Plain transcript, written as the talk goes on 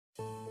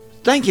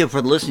Thank you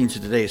for listening to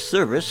today's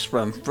service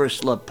from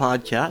First Love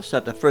Podcast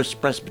at the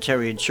First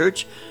Presbyterian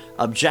Church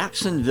of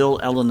Jacksonville,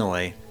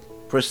 Illinois,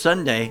 for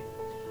Sunday,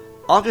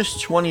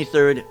 August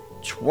 23rd,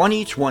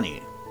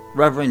 2020.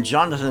 Reverend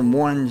Jonathan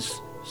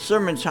Warren's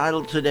sermon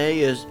title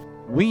today is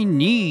We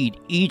Need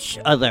Each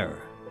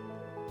Other.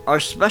 Our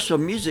special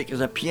music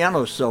is a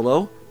piano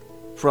solo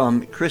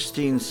from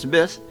Christine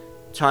Smith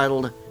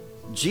titled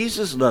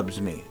Jesus Loves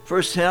Me.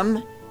 First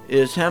hymn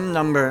is hymn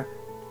number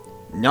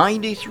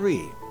 93.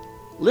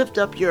 Lift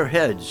up your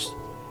heads,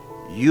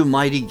 you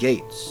mighty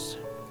gates.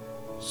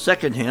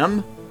 Second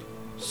hymn,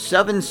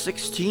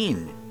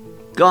 716.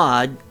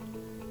 God,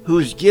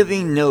 whose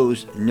giving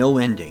knows no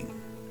ending.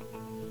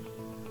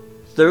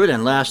 Third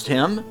and last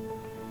hymn,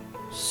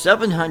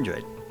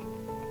 700.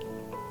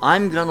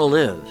 I'm gonna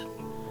live,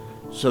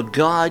 so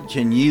God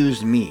can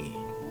use me.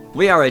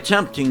 We are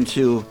attempting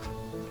to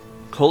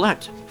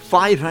collect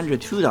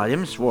 500 food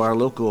items for our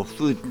local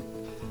food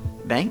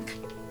bank.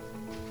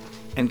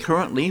 And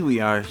currently we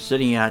are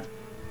sitting at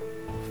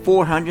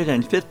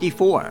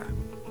 454.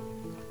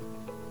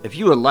 If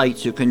you would like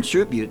to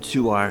contribute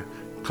to our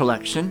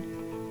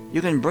collection,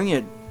 you can bring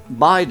it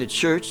by the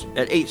church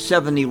at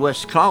 870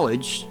 West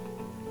College,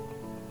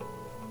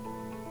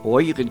 or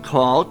you could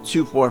call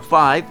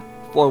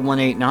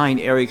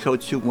 245-4189, area code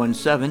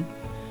 217,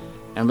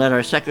 and let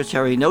our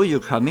secretary know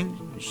you're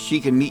coming. She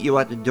can meet you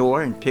at the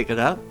door and pick it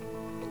up.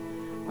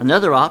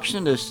 Another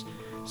option is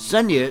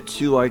send it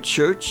to our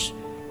church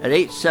at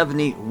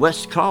 870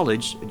 West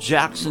College,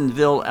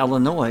 Jacksonville,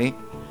 Illinois,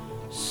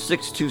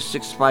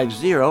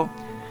 62650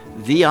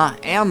 via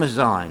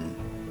Amazon.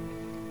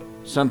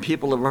 Some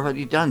people have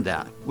already done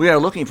that. We are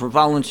looking for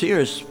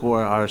volunteers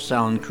for our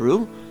sound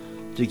crew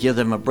to give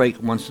them a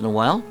break once in a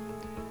while.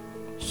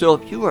 So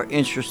if you are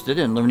interested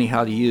in learning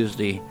how to use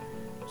the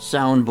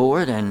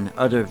soundboard and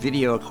other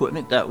video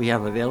equipment that we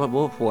have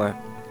available for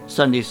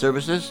Sunday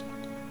services,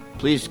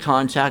 please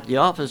contact the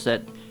office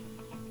at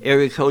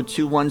area code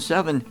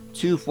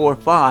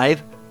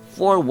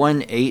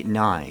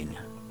 217-245-4189.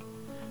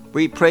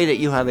 We pray that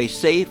you have a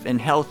safe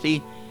and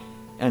healthy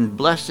and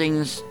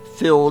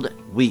blessings-filled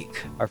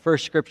week. Our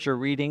first scripture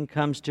reading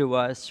comes to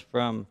us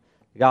from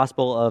the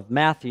Gospel of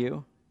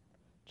Matthew,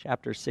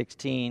 chapter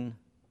 16,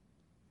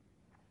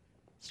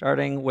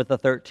 starting with the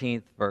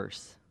 13th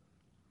verse.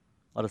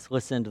 Let us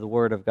listen to the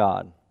word of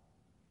God.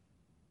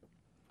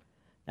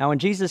 Now when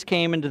Jesus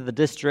came into the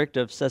district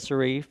of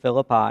Caesarea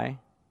Philippi,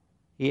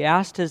 he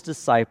asked his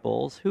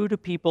disciples, "Who do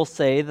people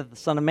say that the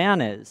Son of Man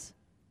is?"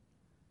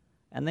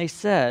 And they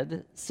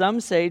said,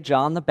 "Some say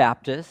John the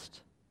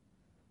Baptist,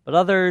 but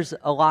others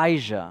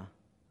Elijah,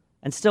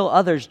 and still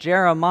others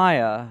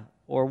Jeremiah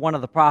or one of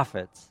the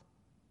prophets."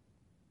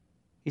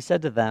 He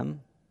said to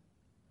them,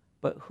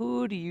 "But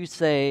who do you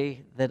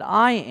say that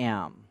I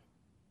am?"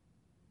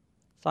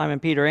 Simon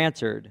Peter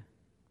answered,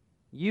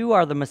 "You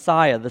are the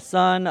Messiah, the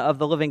Son of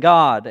the living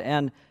God."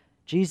 And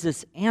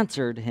Jesus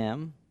answered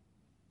him,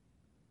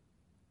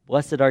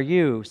 "Blessed are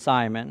you,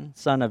 Simon,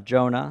 son of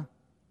Jonah,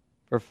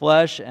 for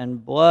flesh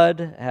and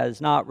blood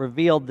has not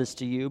revealed this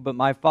to you, but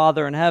my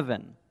Father in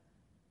heaven.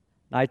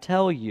 And I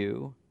tell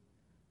you,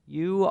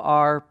 you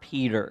are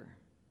Peter,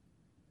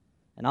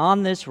 and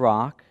on this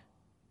rock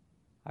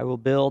I will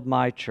build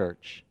my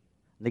church.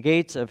 The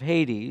gates of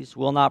Hades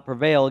will not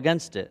prevail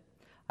against it.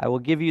 I will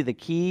give you the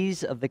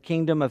keys of the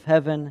kingdom of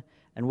heaven,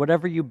 and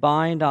whatever you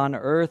bind on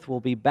earth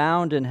will be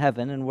bound in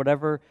heaven, and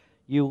whatever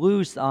you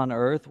loose on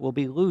earth will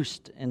be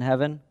loosed in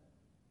heaven."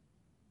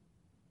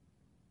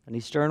 And he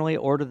sternly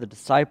ordered the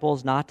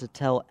disciples not to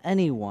tell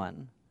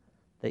anyone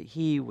that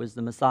he was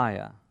the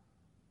Messiah.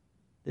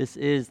 This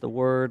is the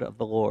word of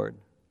the Lord.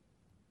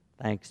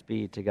 Thanks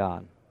be to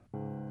God.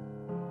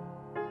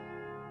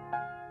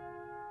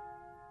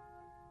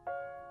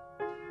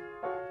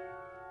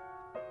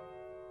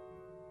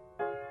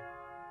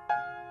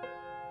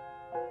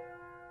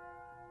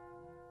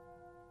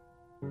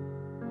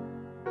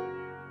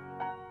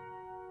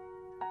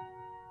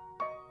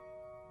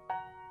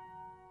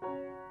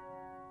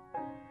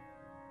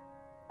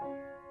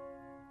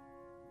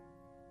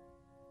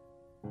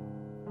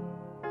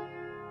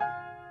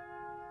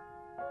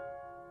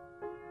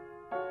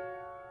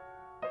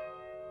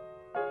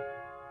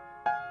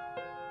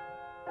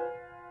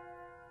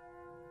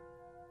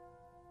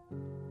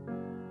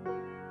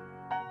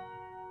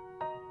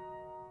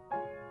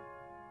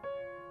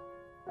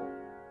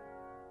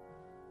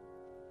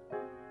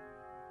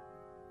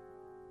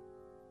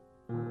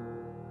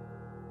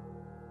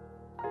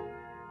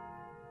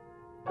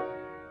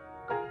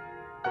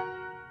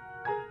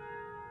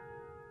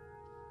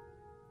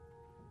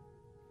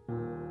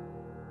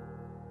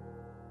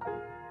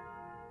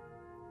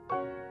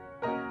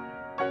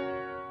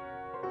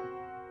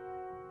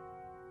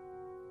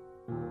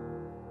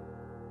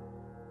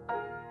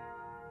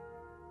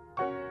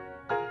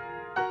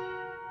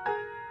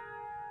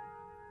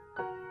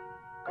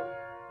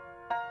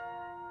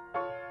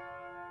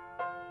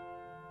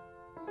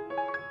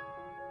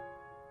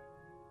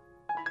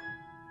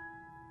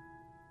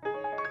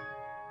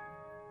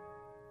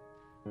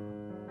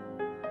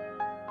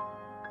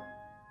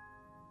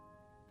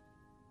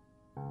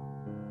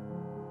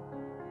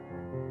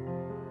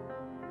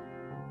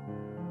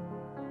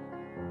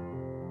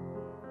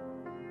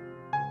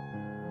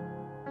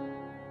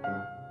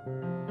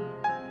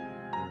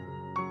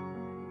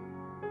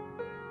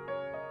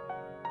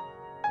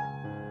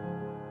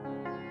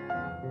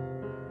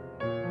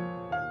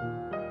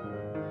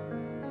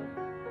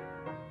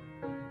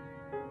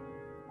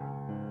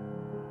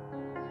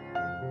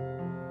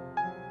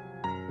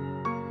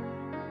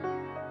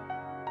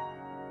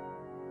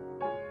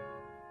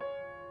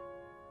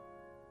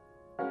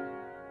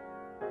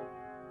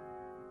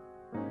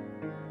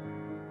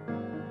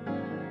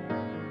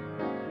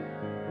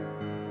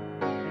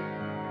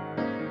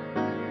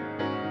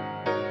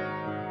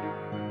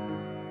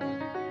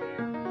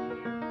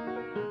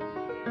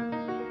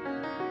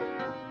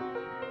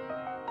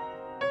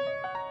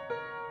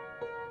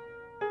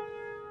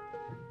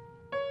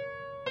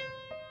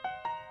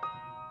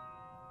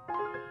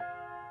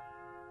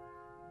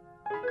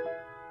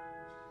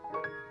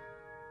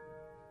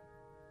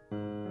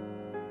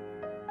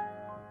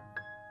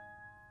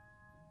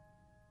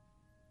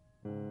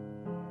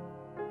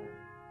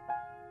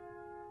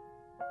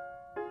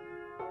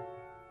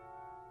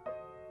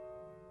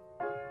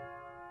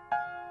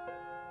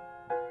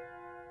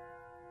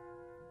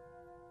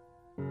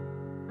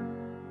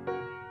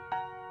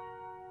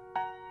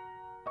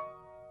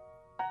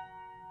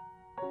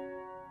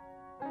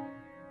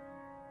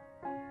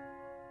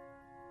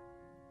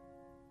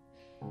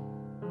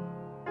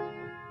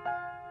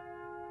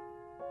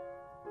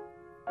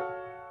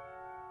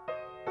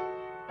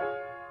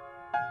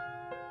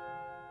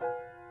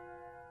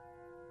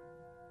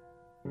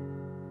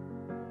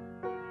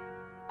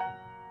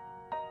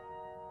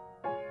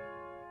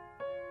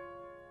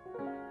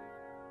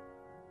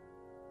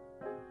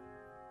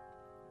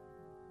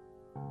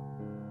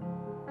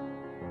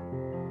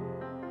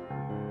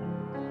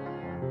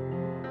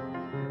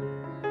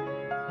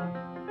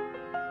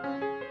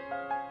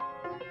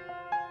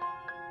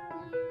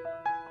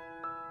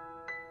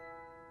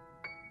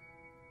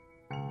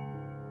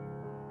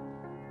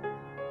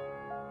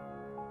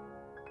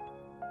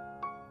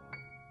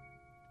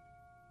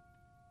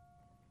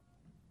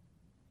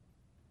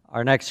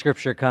 Our next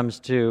scripture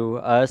comes to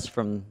us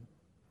from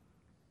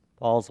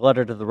Paul's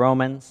letter to the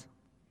Romans,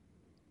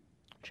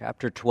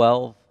 chapter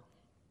 12,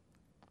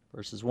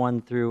 verses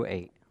 1 through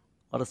 8.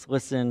 Let us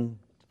listen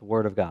to the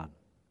word of God.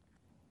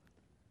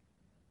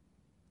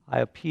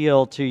 I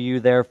appeal to you,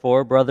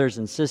 therefore, brothers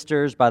and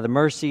sisters, by the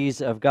mercies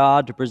of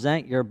God, to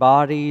present your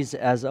bodies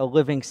as a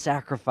living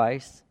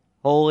sacrifice,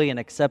 holy and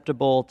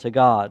acceptable to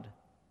God,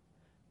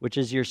 which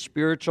is your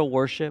spiritual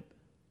worship.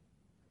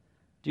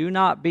 Do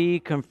not be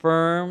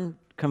conformed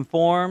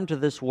to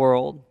this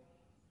world,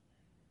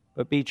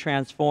 but be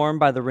transformed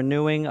by the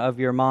renewing of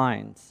your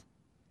minds,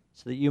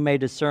 so that you may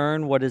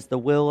discern what is the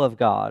will of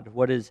God,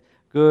 what is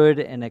good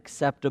and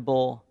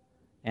acceptable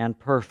and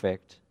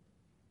perfect.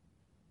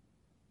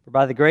 For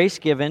by the grace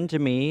given to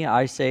me,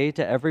 I say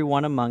to every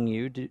one among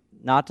you,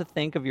 not to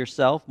think of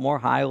yourself more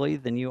highly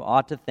than you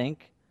ought to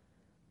think,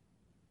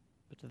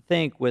 but to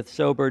think with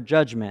sober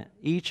judgment,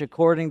 each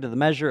according to the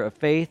measure of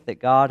faith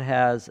that God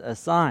has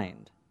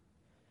assigned.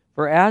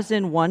 For as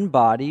in one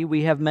body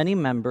we have many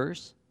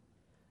members,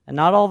 and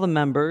not all the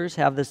members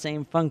have the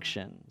same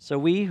function. So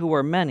we who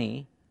are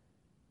many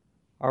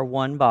are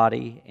one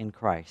body in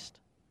Christ.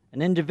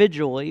 And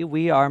individually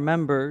we are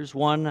members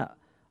one of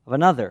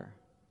another.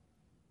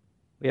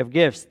 We have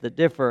gifts that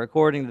differ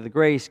according to the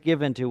grace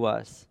given to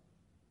us.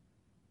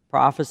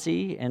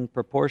 Prophecy in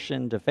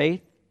proportion to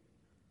faith,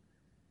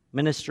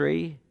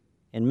 ministry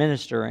in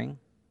ministering,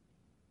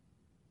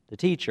 the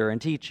teacher in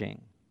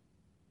teaching,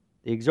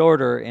 the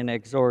exhorter in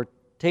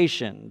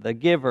exhortation, the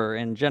giver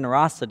in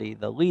generosity,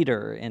 the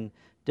leader in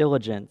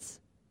diligence,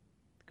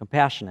 the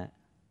compassionate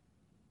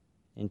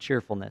in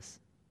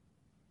cheerfulness.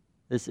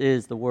 This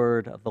is the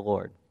word of the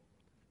Lord.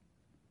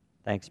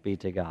 Thanks be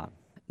to God.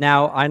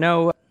 Now, I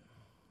know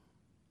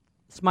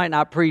this might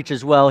not preach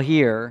as well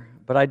here,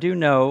 but I do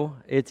know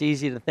it's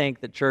easy to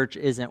think that church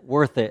isn't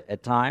worth it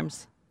at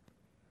times.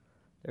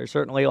 There's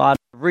certainly a lot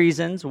of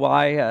reasons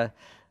why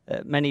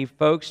many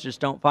folks just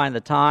don't find the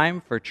time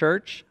for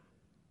church.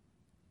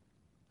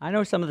 I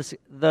know some of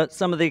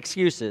the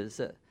excuses,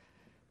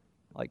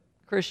 like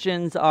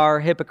Christians are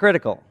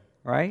hypocritical,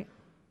 right?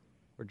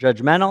 We're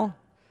judgmental.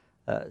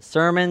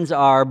 Sermons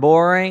are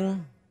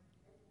boring.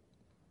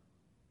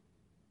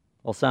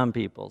 Well, some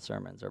people's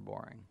sermons are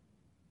boring.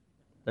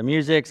 The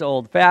music's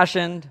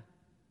old-fashioned.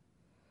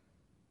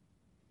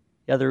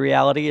 The other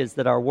reality is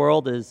that our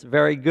world is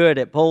very good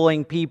at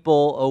pulling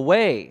people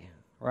away,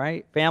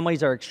 right?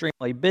 Families are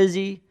extremely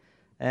busy.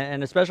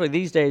 And especially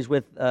these days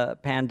with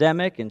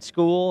pandemic and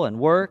school and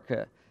work,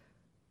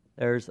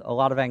 there's a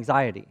lot of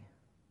anxiety.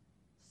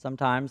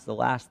 Sometimes the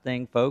last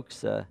thing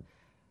folks want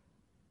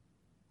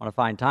to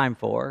find time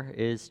for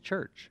is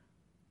church.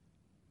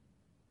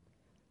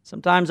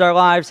 Sometimes our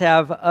lives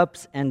have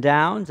ups and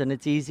downs, and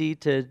it's easy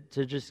to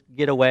just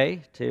get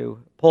away,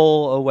 to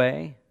pull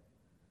away.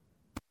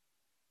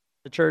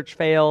 The church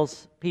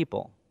fails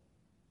people.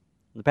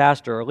 The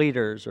pastor or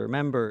leaders or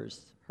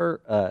members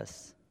hurt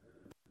us.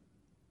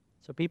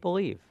 So people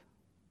leave.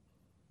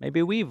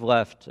 Maybe we've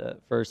left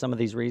for some of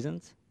these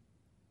reasons.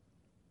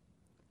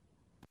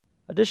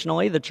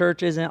 Additionally, the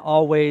church isn't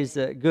always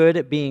good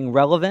at being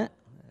relevant.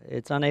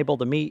 It's unable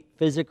to meet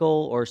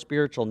physical or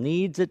spiritual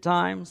needs at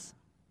times.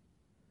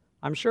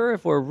 I'm sure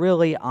if we're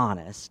really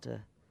honest,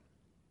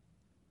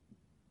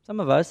 some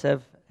of us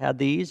have had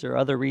these or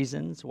other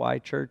reasons why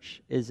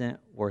church isn't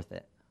worth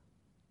it.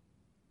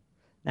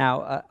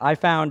 Now, I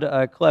found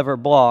a clever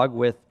blog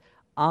with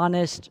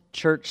honest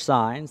church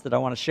signs that I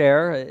want to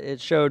share. It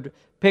showed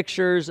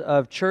pictures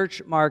of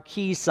church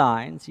marquee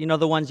signs. You know,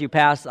 the ones you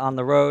pass on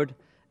the road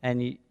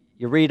and you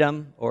read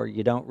them or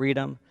you don't read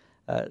them.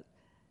 And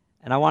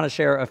I want to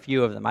share a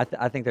few of them. I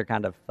think they're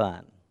kind of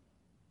fun.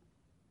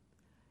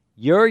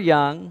 You're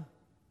young.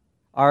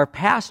 Our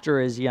pastor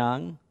is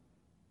young.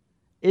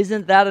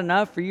 Isn't that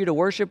enough for you to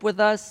worship with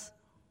us?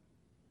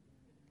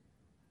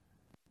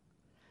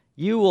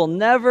 You will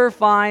never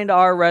find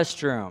our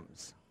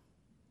restrooms.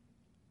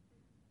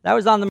 That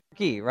was on the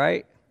marquee,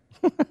 right?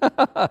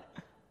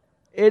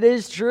 It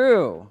is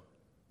true.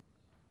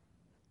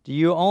 Do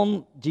you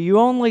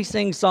only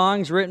sing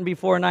songs written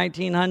before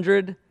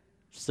 1900?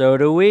 So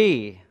do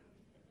we.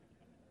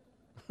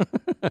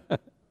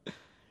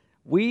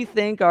 We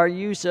think our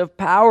use of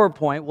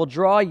PowerPoint will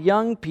draw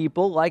young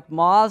people like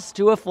moths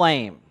to a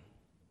flame.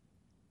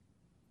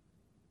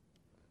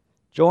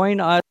 Join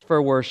us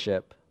for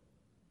worship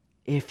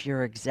if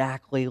you're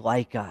exactly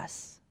like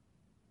us.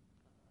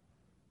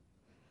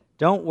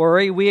 Don't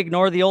worry, we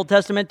ignore the Old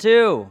Testament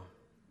too.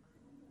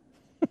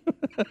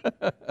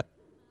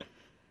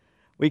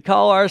 We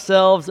call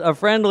ourselves a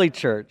friendly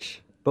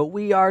church, but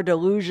we are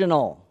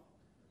delusional.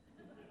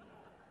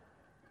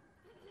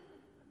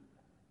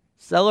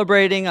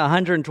 Celebrating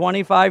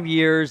 125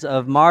 years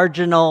of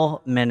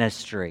marginal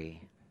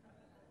ministry.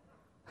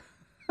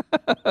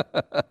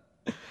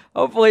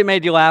 Hopefully it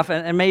made you laugh,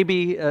 and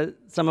maybe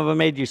some of them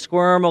made you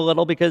squirm a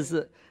little, because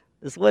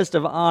this list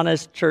of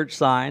honest church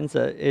signs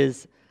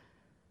is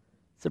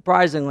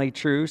surprisingly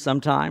true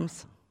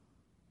sometimes.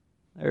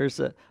 There's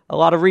a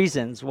lot of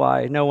reasons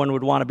why no one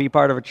would want to be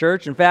part of a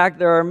church. In fact,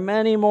 there are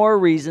many more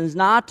reasons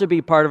not to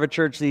be part of a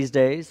church these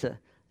days. The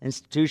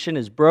institution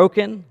is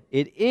broken.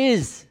 It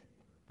is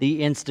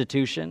the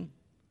institution.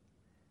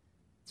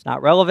 It's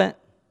not relevant.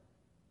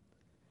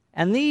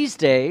 And these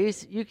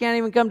days, you can't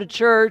even come to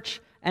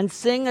church and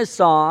sing a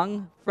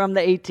song from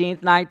the 18th,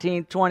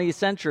 19th, 20th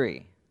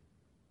century.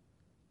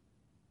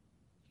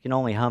 You can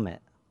only hum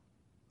it.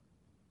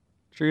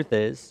 Truth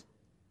is,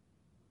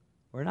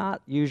 we're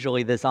not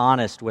usually this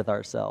honest with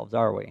ourselves,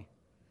 are we?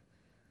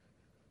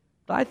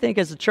 But I think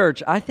as a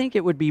church, I think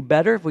it would be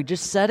better if we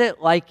just said it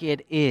like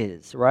it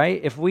is, right?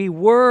 If we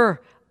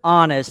were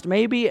honest,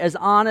 maybe as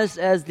honest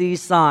as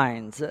these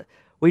signs,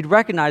 we'd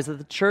recognize that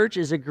the church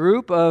is a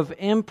group of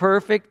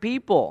imperfect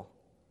people.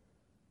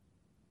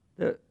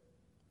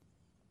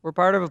 We're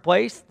part of a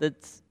place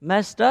that's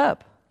messed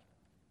up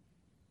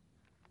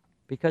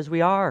because we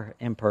are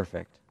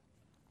imperfect.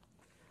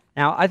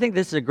 Now, I think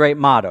this is a great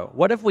motto.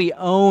 What if we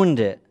owned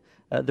it?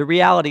 The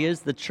reality is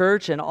the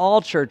church and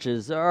all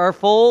churches are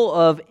full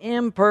of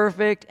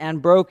imperfect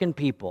and broken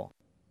people.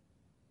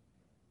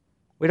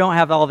 We don't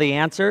have all the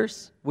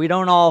answers. We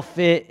don't all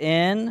fit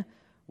in.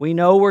 We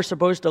know we're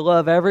supposed to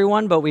love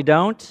everyone, but we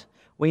don't.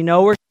 We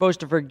know we're supposed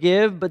to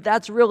forgive, but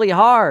that's really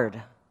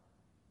hard.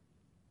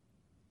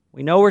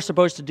 We know we're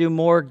supposed to do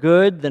more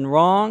good than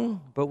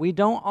wrong, but we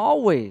don't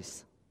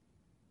always.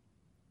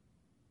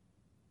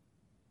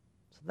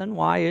 Then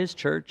why is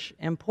church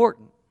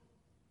important?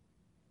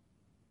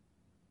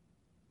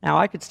 Now,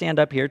 I could stand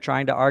up here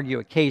trying to argue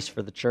a case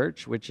for the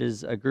church, which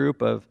is a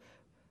group of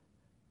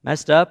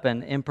messed up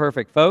and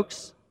imperfect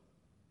folks.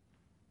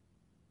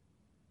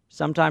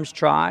 Sometimes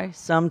to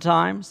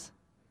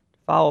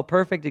follow a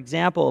perfect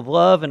example of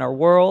love in our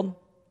world.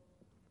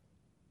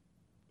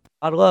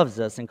 God loves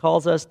us and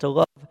calls us to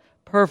love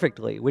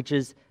perfectly, which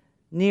is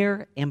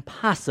near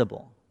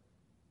impossible.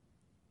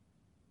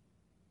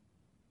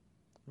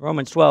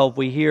 Romans 12,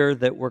 we hear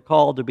that we're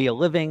called to be a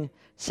living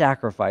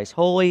sacrifice,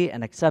 holy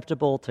and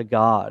acceptable to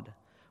God.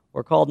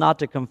 We're called not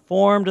to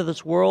conform to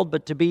this world,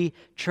 but to be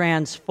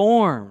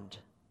transformed.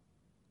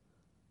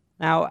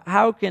 Now,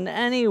 how can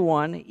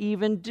anyone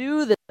even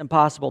do this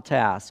impossible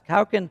task?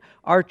 How can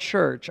our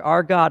church,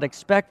 our God,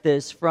 expect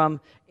this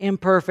from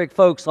imperfect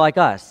folks like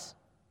us?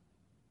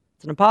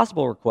 It's an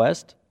impossible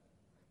request.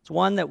 It's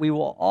one that we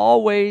will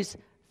always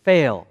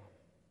fail.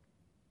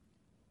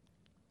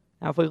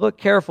 Now, if we look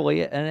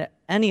carefully at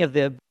any of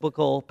the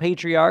biblical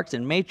patriarchs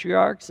and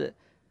matriarchs,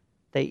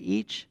 they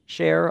each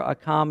share a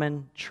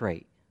common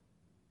trait.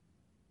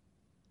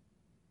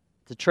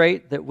 It's a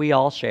trait that we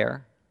all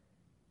share,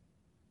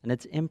 and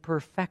it's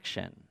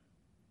imperfection.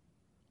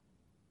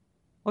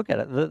 Look at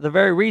it. The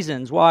very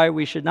reasons why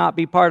we should not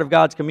be part of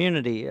God's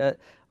community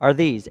are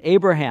these.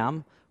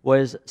 Abraham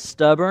was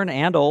stubborn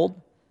and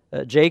old.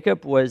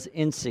 Jacob was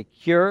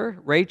insecure.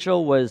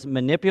 Rachel was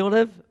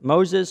manipulative.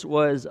 Moses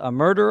was a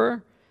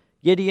murderer.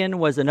 Gideon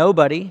was a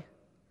nobody.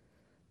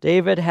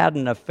 David had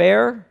an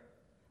affair.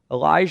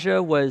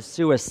 Elijah was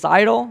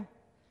suicidal.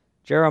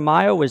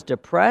 Jeremiah was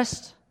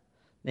depressed.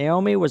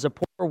 Naomi was a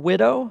poor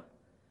widow.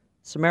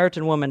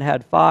 Samaritan woman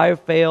had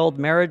 5 failed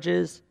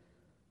marriages.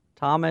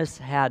 Thomas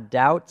had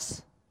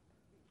doubts.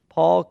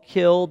 Paul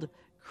killed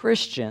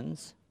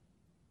Christians.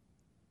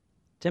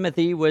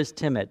 Timothy was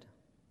timid.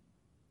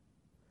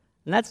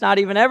 And that's not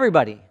even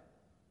everybody.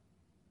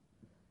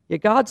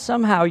 Yet God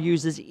somehow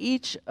uses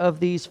each of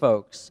these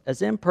folks,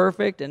 as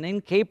imperfect and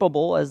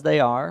incapable as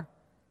they are.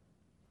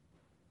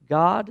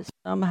 God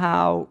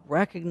somehow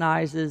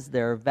recognizes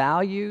their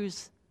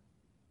values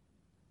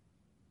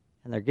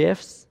and their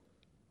gifts.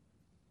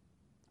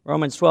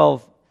 Romans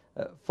 12,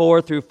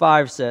 4 through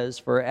 5 says,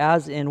 "For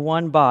as in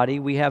one body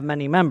we have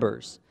many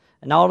members,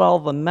 and not all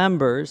the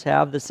members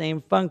have the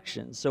same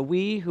function. So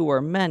we who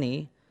are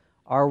many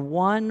are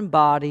one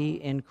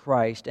body in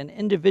Christ, and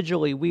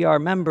individually we are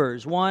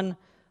members one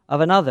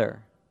of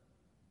another."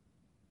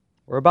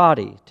 We're a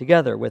body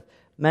together with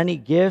many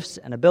gifts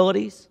and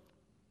abilities.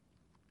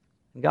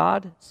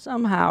 God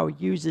somehow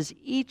uses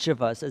each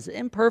of us, as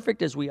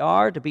imperfect as we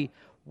are, to be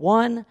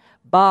one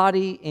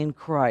body in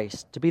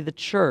Christ, to be the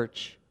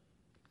church,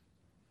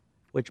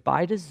 which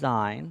by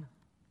design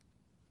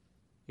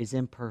is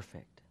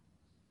imperfect.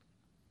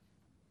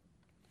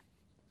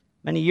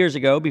 Many years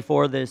ago,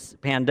 before this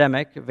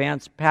pandemic,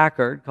 Vance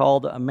Packard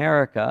called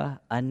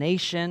America a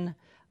nation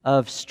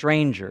of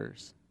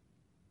strangers.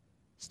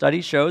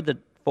 Studies showed that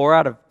 4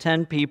 out of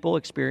 10 people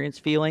experience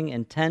feeling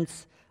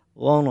intense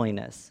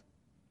loneliness.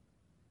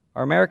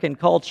 Our American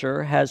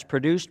culture has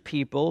produced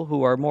people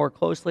who are more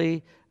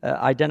closely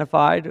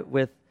identified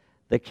with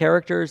the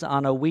characters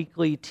on a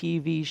weekly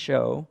TV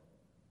show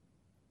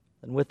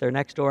than with their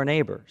next-door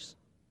neighbors.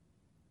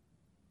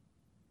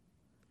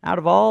 Out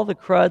of all the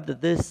crud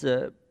that this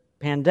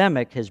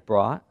pandemic has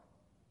brought,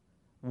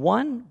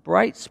 one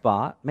bright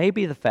spot may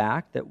be the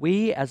fact that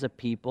we as a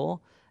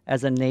people,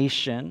 as a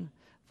nation,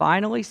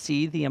 finally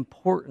see the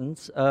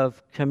importance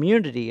of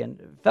community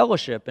and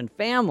fellowship and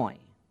family.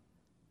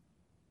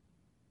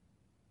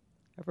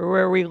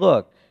 Everywhere we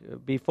look,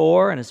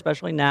 before and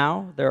especially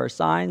now, there are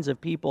signs of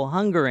people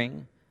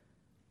hungering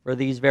for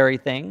these very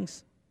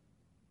things.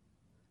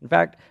 In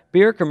fact,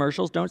 beer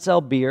commercials don't sell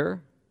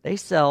beer, they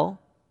sell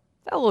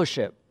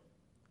fellowship.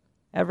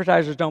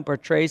 Advertisers don't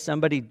portray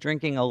somebody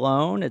drinking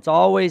alone. It's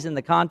always in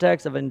the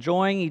context of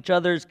enjoying each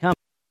other's company.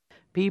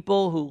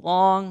 People who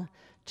long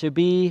to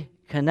be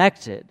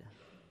connected.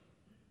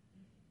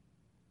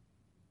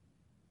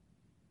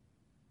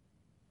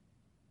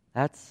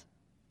 That's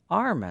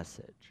our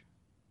message,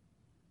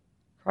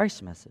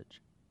 Christ's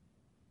message.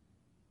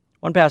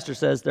 One pastor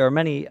says there are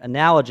many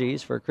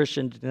analogies for a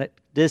Christian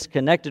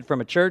disconnected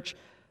from a church: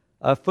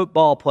 a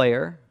football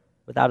player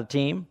without a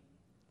team,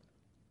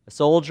 a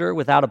soldier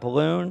without a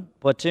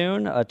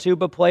platoon, a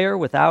tuba player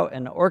without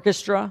an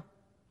orchestra,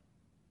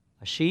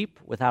 a sheep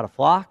without a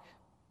flock.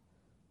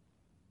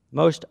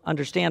 Most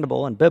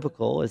understandable and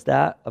biblical is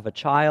that of a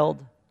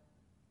child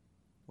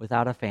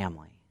without a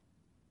family.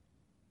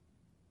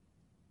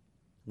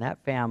 And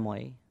that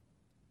family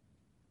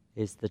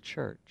is the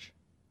church.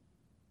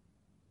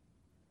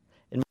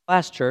 In my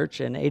last church,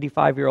 an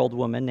 85-year-old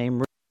woman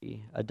named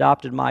Ruby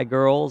adopted my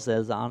girls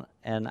as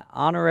an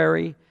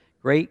honorary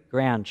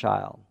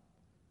great-grandchild.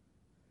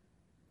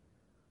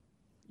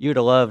 You'd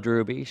have loved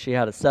Ruby. She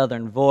had a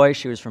southern voice.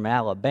 She was from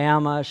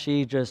Alabama.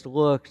 She just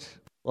looked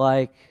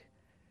like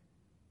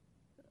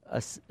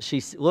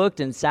she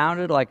looked and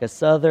sounded like a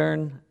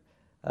southern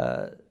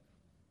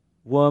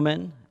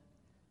woman.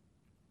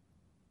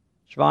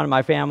 Siobhan and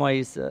my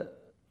families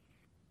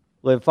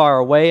lived far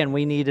away, and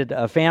we needed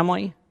a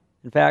family.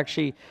 In fact,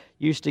 she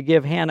used to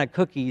give Hannah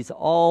cookies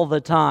all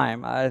the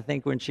time. I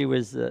think when she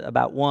was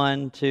about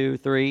 1, 2,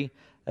 3.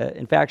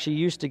 In fact, she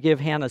used to give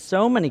Hannah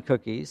so many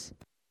cookies,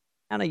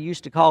 Hannah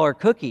used to call her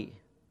Cookie.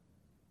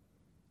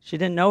 She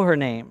didn't know her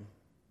name.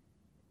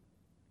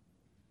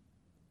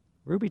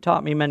 Ruby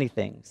taught me many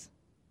things.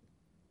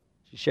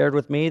 She shared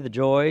with me the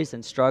joys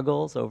and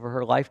struggles over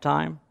her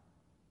lifetime.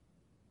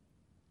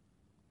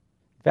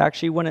 In fact,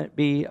 she wouldn't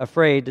be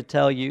afraid to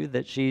tell you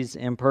that she's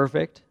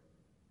imperfect.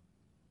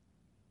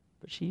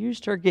 But she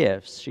used her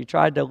gifts. She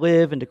tried to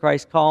live into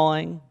Christ's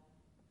calling,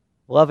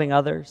 loving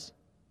others.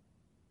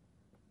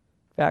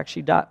 In fact, she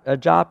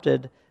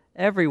adopted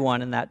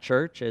everyone in that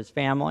church as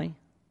family.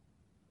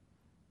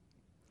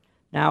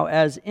 Now,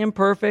 as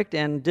imperfect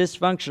and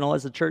dysfunctional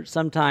as the church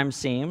sometimes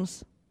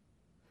seems,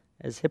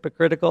 as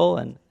hypocritical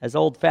and as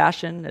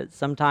old-fashioned as it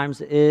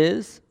sometimes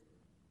is,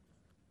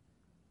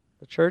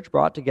 the church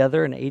brought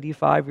together an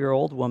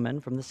 85-year-old woman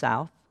from the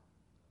South,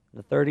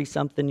 and a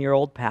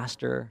 30-something-year-old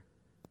pastor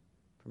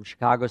from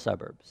Chicago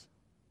suburbs.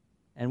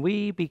 And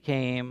we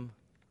became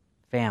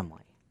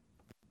family.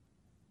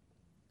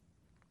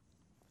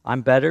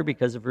 I'm better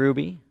because of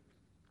Ruby.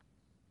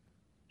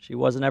 She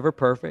wasn't ever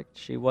perfect.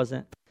 She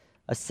wasn't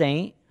a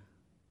saint.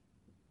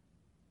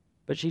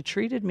 But she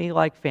treated me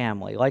like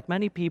family, like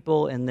many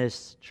people in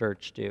this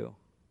church do.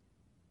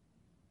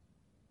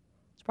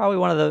 It's probably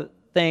one of the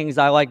things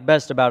I like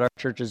best about our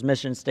church's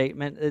mission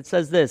statement. It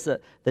says this: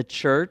 the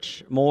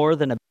church, more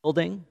than a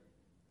building,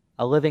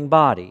 a living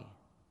body.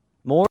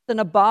 More than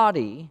a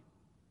body,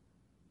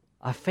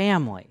 a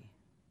family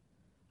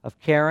of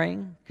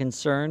caring,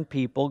 concerned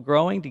people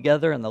growing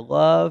together in the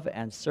love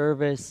and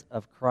service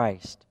of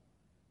Christ.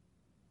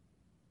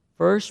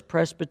 First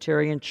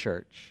Presbyterian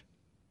Church.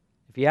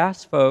 If you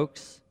ask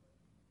folks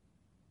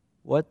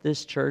what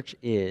this church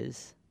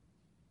is,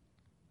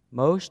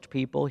 most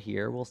people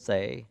here will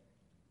say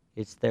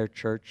it's their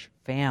church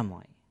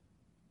family.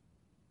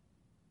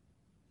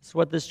 It's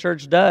what this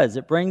church does.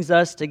 It brings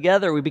us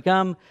together. We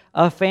become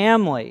a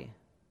family.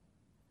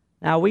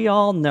 Now, we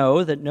all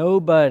know that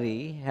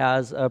nobody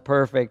has a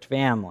perfect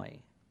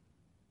family.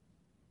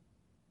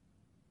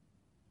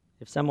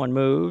 If someone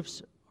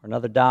moves, or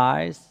another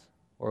dies,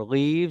 or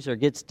leaves, or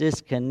gets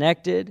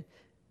disconnected,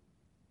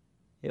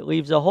 it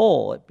leaves a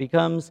hole. It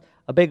becomes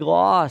a big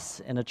loss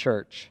in a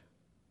church.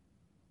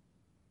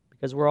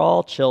 Because we're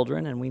all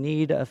children and we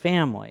need a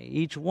family.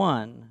 Each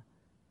one.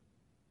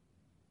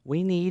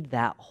 We need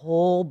that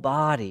whole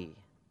body.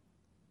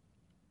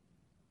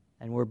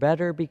 And we're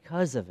better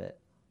because of it.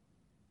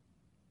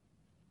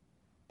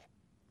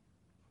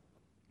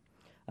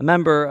 A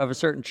member of a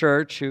certain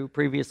church who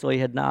previously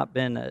had not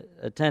been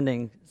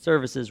attending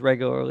services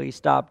regularly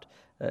stopped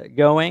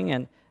going,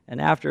 and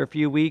after a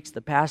few weeks,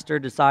 the pastor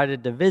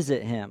decided to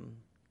visit him.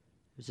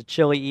 It was a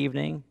chilly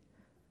evening.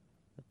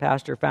 The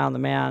pastor found the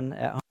man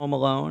at home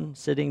alone,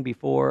 sitting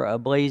before a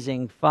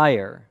blazing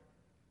fire.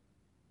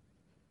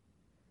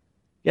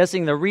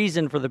 Guessing the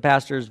reason for the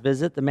pastor's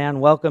visit, the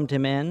man welcomed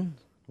him in,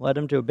 led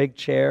him to a big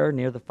chair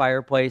near the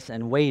fireplace,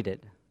 and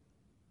waited.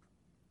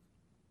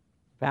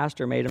 The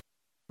pastor made him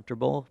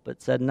comfortable,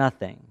 but said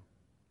nothing.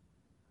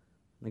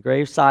 In the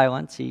grave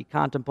silence, he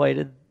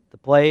contemplated the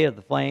play of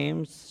the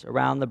flames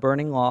around the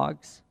burning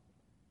logs.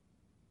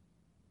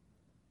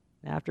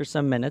 And after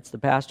some minutes, the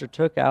pastor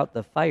took out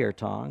the fire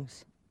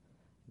tongs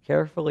and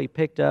carefully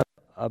picked up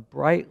a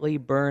brightly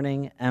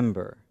burning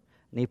ember,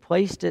 and he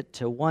placed it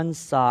to one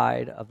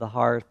side of the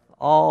hearth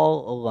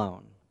all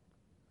alone.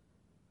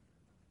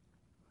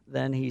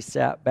 Then he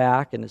sat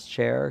back in his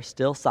chair,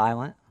 still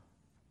silent.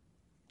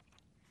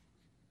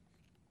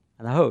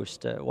 And the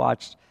host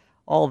watched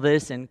all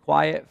this in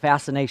quiet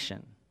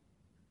fascination.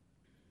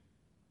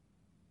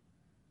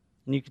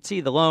 And you could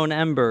see the lone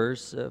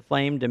embers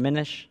flame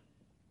diminish.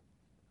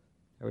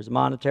 There was a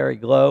momentary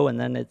glow, and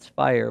then its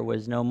fire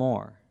was no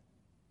more.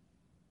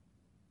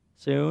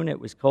 Soon it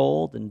was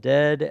cold and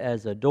dead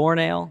as a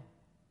doornail.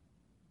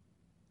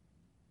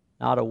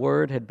 Not a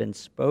word had been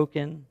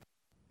spoken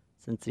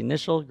since the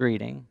initial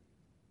greeting.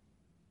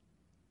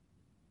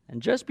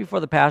 And just before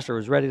the pastor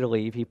was ready to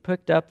leave, he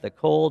picked up the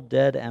cold,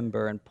 dead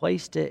ember and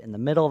placed it in the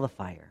middle of the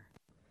fire.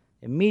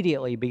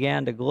 Immediately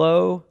began to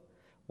glow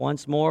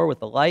once more with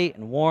the light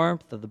and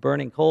warmth of the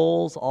burning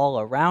coals all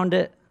around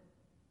it.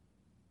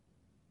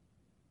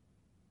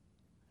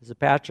 As the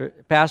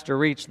pastor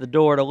reached the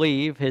door to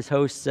leave, his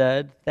host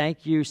said,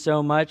 "Thank you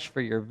so much for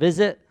your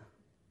visit.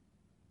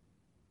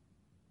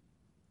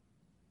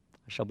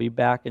 I shall be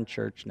back in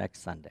church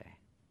next Sunday."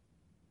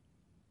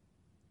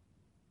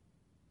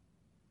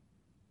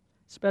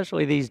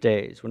 Especially these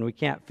days when we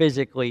can't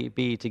physically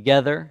be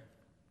together,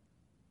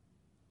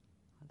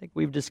 I think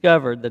we've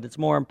discovered that it's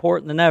more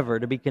important than ever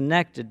to be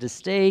connected, to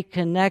stay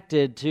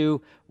connected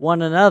to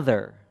one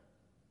another.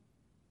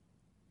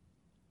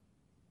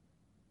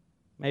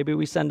 Maybe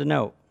we send a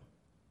note,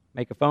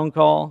 make a phone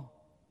call,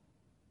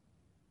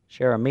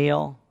 share a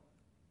meal.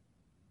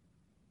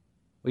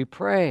 We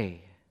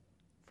pray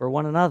for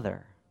one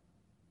another.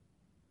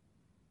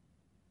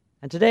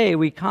 And today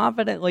we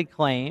confidently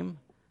claim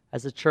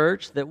as a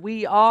church that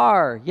we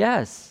are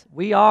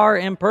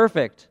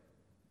imperfect.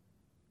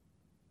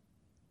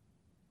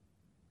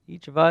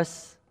 Each of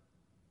us,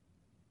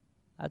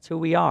 that's who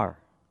we are.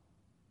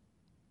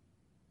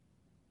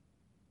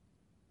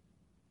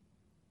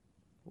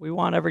 We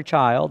want every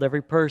child,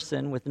 every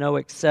person with no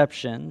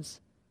exceptions,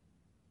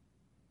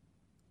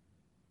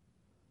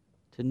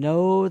 to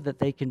know that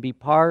they can be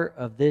part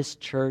of this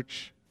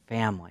church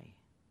family.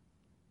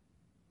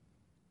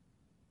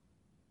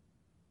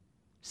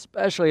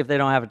 Especially if they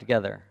don't have it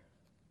together.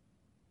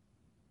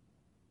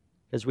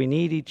 Because we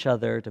need each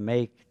other to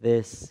make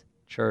this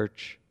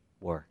church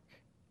work.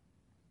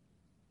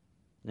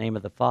 In the name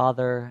of the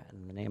Father,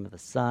 and in the name of the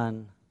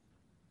Son,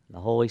 and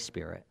the Holy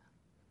Spirit.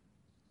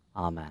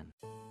 Amen.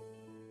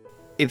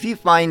 If you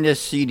find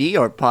this CD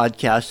or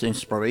podcast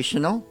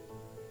inspirational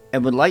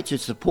and would like to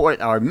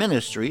support our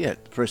ministry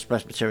at First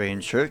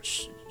Presbyterian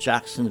Church,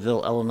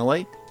 Jacksonville,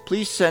 Illinois,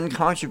 please send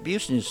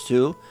contributions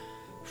to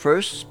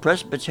First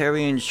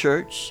Presbyterian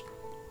Church,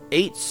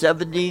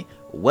 870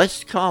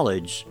 West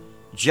College,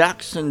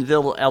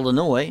 Jacksonville,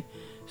 Illinois,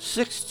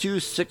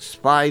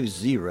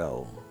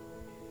 62650.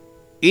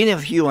 Even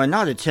if you are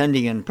not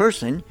attending in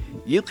person,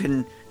 you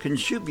can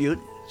contribute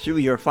through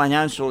your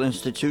financial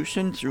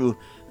institution through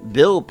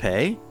bill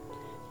pay,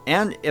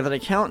 and if an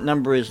account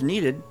number is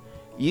needed,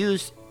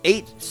 use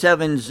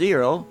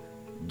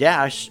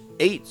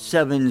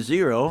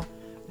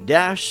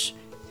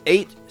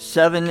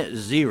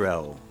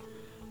 870-870-870.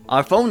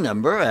 Our phone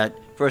number at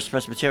First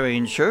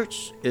Presbyterian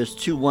Church is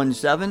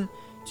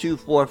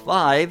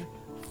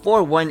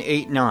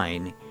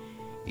 217-245-4189.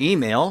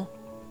 Email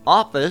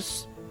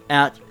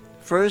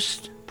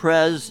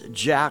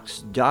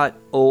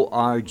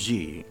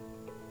office@firstpresjax.org.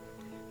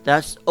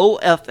 That's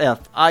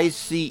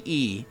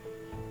OFFICE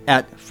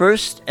at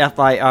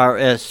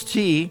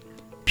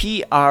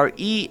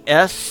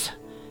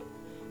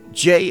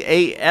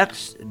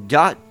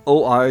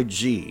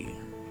firstpresjax.org.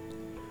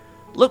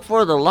 Look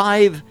for the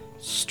live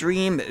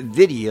stream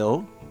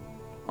video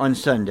on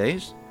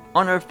Sundays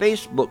on our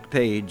Facebook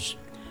page,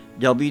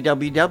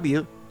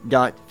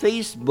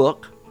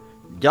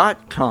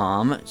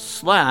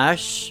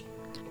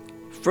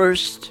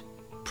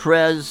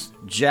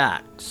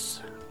 www.facebook.com/firstpresjax.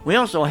 We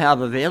also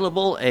have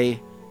available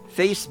a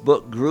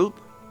Facebook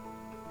group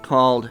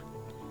called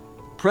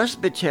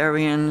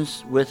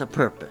Presbyterians with a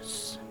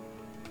Purpose.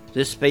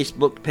 This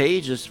Facebook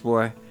page is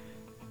for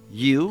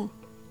you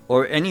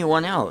or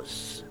anyone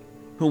else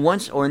who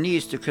wants or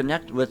needs to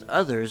connect with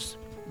others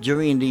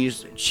during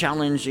these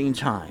challenging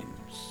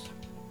times.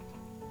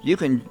 You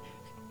can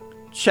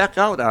check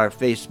out our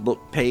Facebook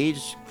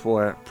page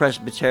for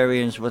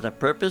Presbyterians with a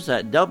Purpose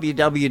at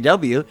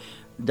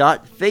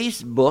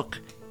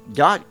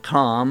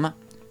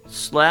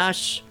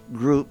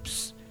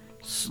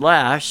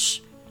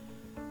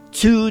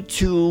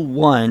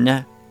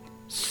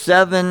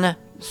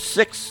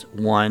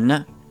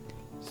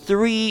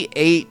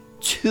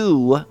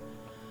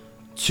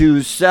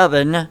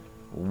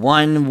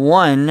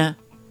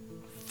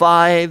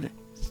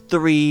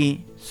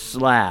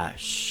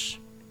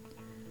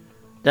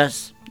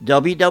That's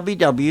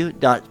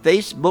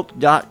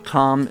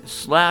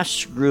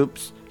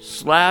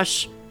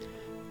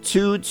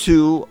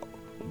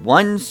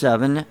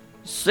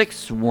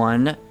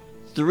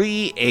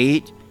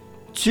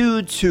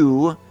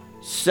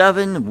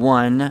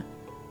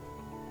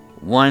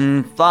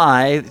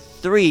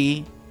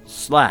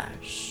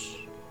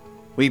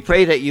We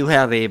pray that you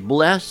have a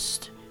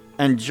blessed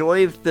and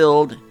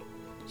joy-filled,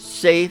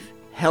 safe,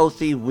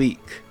 healthy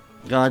week.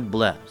 God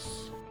bless.